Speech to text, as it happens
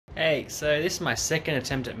Hey, so this is my second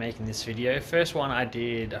attempt at making this video. First one I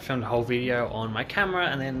filmed a whole video on my camera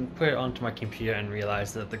and then put it onto my computer and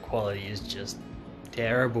realized that the quality is just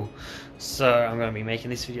terrible. So I'm going to be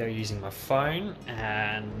making this video using my phone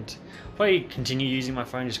and probably continue using my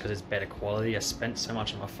phone just because it's better quality. I spent so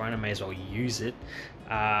much on my phone, I may as well use it.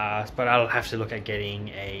 But I'll have to look at getting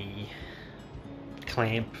a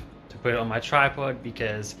clamp to put it on my tripod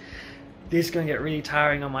because this is going to get really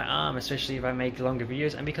tiring on my arm, especially if I make longer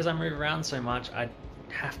videos, and because I move around so much,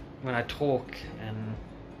 when I talk, and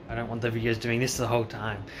I don't want the videos doing this the whole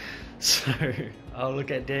time. So I'll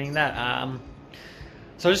look at doing that.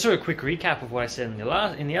 So just do a quick recap of what I said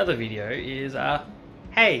in the other video is,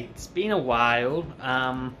 hey, it's been a while.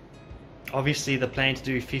 Obviously the plan to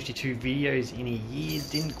do 52 videos in a year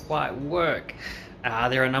didn't quite work.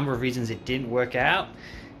 There are a number of reasons it didn't work out,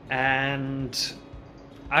 and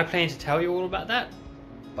I plan to tell you all about that,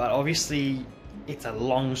 but obviously it's a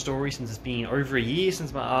long story since it's been over a year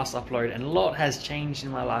since my last upload, and a lot has changed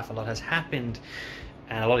in my life, a lot has happened,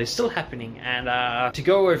 and a lot is still happening. And to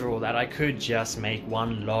go over all that, I could just make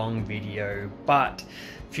one long video, but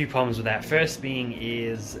a few problems with that. First being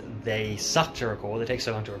is they suck to record, they take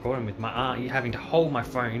so long to record, and with my arm, having to hold my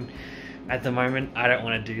phone at the moment, I don't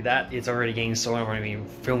want to do that. It's already getting so I've only been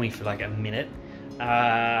filming for like a minute.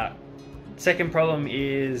 Second problem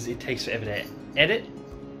is it takes forever to edit,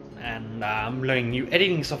 and I'm learning new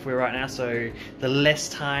editing software right now, so the less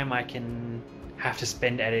time I can have to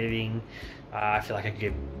spend editing, I feel like I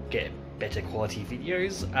could get better quality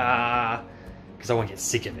videos, because I won't get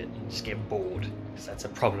sick of it and just get bored, because that's a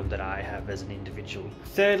problem that I have as an individual.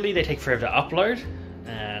 Thirdly, they take forever to upload,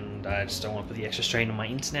 and I just don't want to put the extra strain on my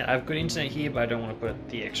internet. I have good internet here, but I don't want to put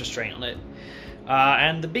the extra strain on it.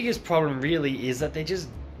 And the biggest problem really is that they're just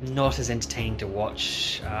not as entertaining to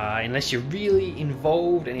watch unless you're really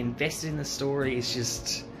involved and invested in the story. It's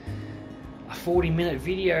just a 40-minute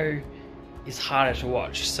video is harder to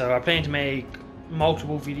watch. So I plan to make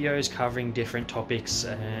multiple videos covering different topics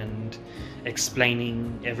and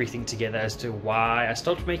explaining everything together as to why I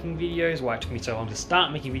stopped making videos, why it took me so long to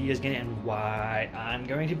start making videos again, and why I'm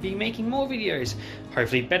going to be making more videos.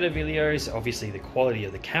 Hopefully better videos. Obviously the quality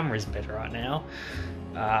of the camera is better right now.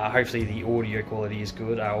 Hopefully the audio quality is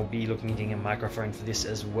good. I will be looking at getting a microphone for this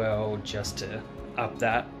as well, just to up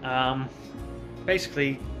that.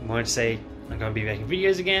 Basically, I wanted to say I'm going to be making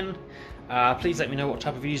videos again. Please let me know what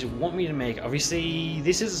type of videos you want me to make. Obviously,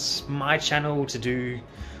 this is my channel to do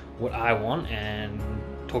what I want and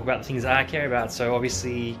talk about the things that I care about. So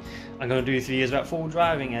obviously, I'm going to do videos about forward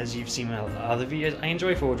driving. As you've seen in my other videos, I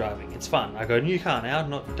enjoy forward driving. It's fun. I got a new car now.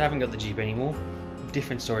 I haven't got the Jeep anymore.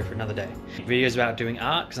 Different story for another day. Videos about doing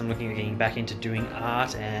art, because I'm looking at getting back into doing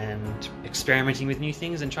art and experimenting with new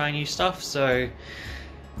things and trying new stuff. So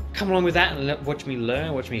come along with that and watch me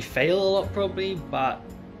learn, watch me fail a lot probably, but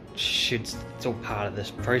it's all part of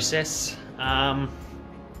this process.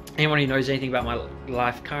 Anyone who knows anything about my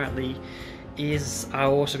life currently is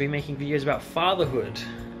I'll also be making videos about fatherhood.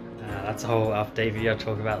 That's a whole update video. I'll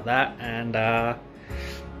talk about that, and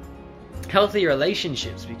healthy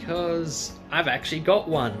relationships, because I've actually got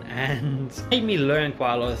one, and it made me learn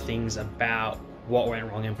quite a lot of things about what went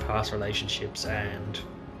wrong in past relationships and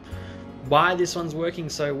why this one's working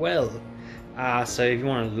so well. So if you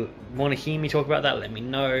want to hear me talk about that, let me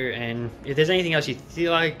know. And if there's anything else you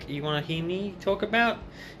feel like you want to hear me talk about,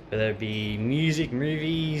 whether it be music,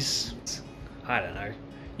 movies, I don't know,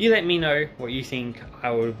 you let me know what you think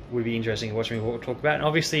would be interesting to watch me talk about. And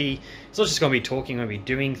obviously it's not just going to be talking, I'm going to be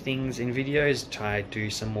doing things in videos, try to do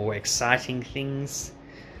some more exciting things,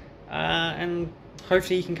 and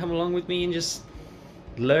hopefully you can come along with me and just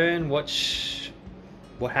learn, watch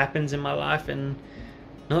what happens in my life and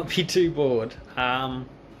not be too bored. So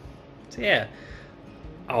yeah,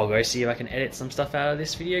 I'll go see if I can edit some stuff out of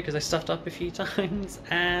this video because I stuffed up a few times,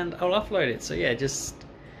 and I'll upload it. So yeah, just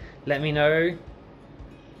let me know,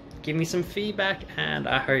 give me some feedback, and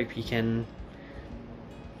I hope you can.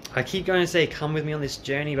 I keep going to say come with me on this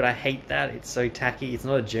journey, but I hate that. It's so tacky. It's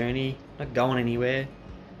not a journey, I'm not going anywhere,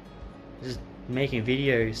 I'm just making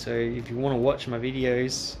videos. So if you want to watch my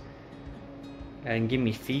videos and give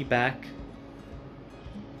me feedback,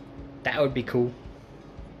 that would be cool.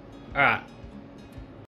 Alright,